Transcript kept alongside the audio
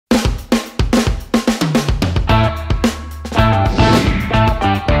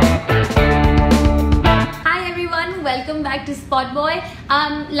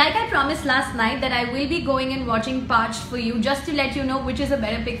Like I promised last night that I will be going and watching Parched for you, just to let you know which is a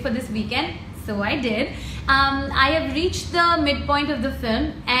better pick for this weekend. So I did. I have reached the midpoint of the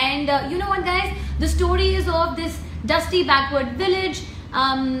film, and you know what, guys? The story is of this dusty backward village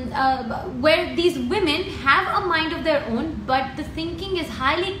where these women have a mind of their own, but the thinking is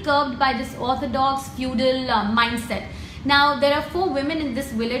highly curbed by this orthodox feudal mindset. Now, there are 4 women in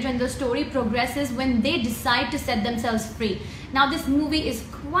this village, and the story progresses when they decide to set themselves free. Now, this movie is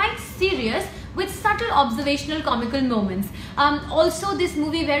quite serious with subtle observational comical moments. Also, this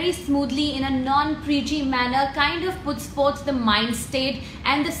movie very smoothly, in a non-preachy manner, kind of puts forth the mind state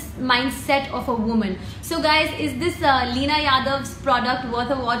and the mindset of a woman. So guys, is this Leena Yadav's product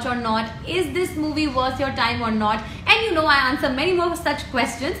worth a watch or not? Is this movie worth your time or not? And you know, I answer many more such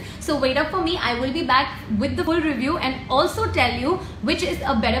questions. So wait up for me. I will be back with the full review and also tell you which is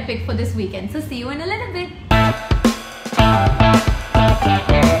a better pick for this weekend. So see you in a little bit.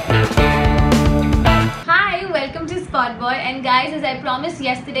 Welcome to SpotboyE, and guys, as I promised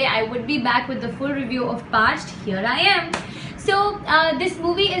yesterday, I would be back with the full review of Parched. Here I am. So this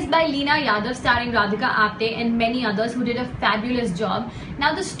movie is by Leena Yadav, starring Radhika Apte and many others who did a fabulous job.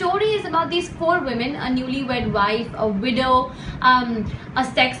 Now the story is about these 4 women: a newlywed wife, a widow, a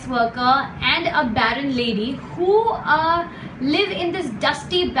sex worker, and a barren lady who live in this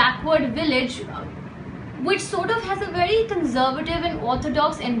dusty backward village, which sort of has a very conservative and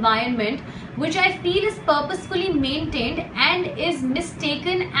orthodox environment, which I feel is purposefully maintained and is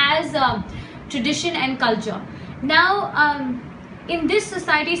mistaken as tradition and culture. Now, in this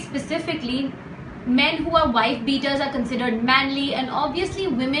society specifically, men who are wife beaters are considered manly, and obviously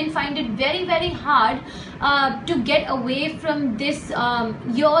women find it very, very hard to get away from this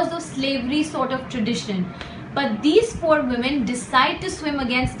years of slavery sort of tradition. But these 4 women decide to swim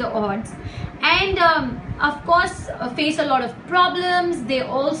against the odds, and of course face a lot of problems. They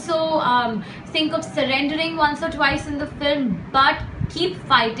also think of surrendering once or twice in the film, but keep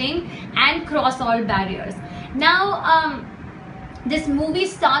fighting and cross all barriers. Now this movie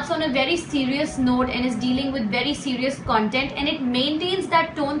starts on a very serious note and is dealing with very serious content, and it maintains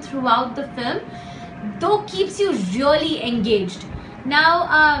that tone throughout the film, though keeps you really engaged. Now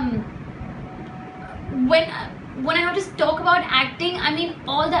when I have to talk about acting, I mean,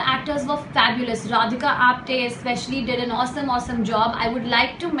 all the actors were fabulous. Radhika Apte especially did an awesome job. I would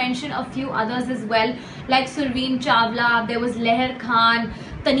like to mention a few others as well, like Surveen Chawla, there was Leher Khan,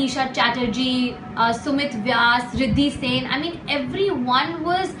 Tanisha Chatterjee, Sumit Vyas, Riddhi Sen. I mean, everyone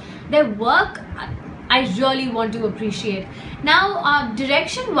was, their work I really want to appreciate. Now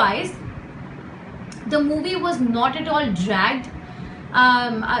direction wise, the movie was not at all dragged.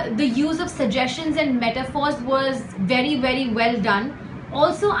 The use of suggestions and metaphors was very, very well done.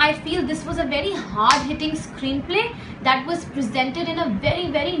 Also, I feel this was a very hard-hitting screenplay that was presented in a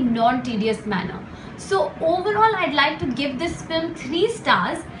very, very non-tedious manner. So overall, I'd like to give this film 3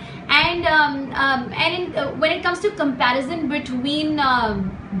 stars. And when it comes to comparison between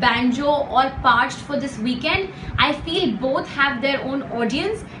Banjo or Parched for this weekend, I feel both have their own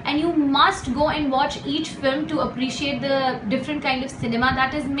audience, and you must go and watch each film to appreciate the different kind of cinema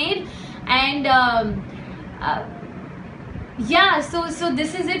that is made. And yeah, so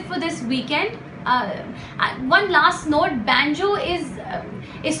this is it for this weekend. One last note: Banjo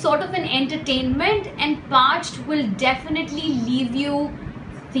is sort of an entertainment, and Parched will definitely leave you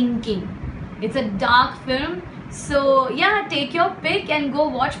thinking. It's a dark film. So yeah, take your pick and go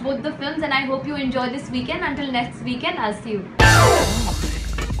watch both the films, and I hope you enjoy this weekend. Until next weekend, I'll see you.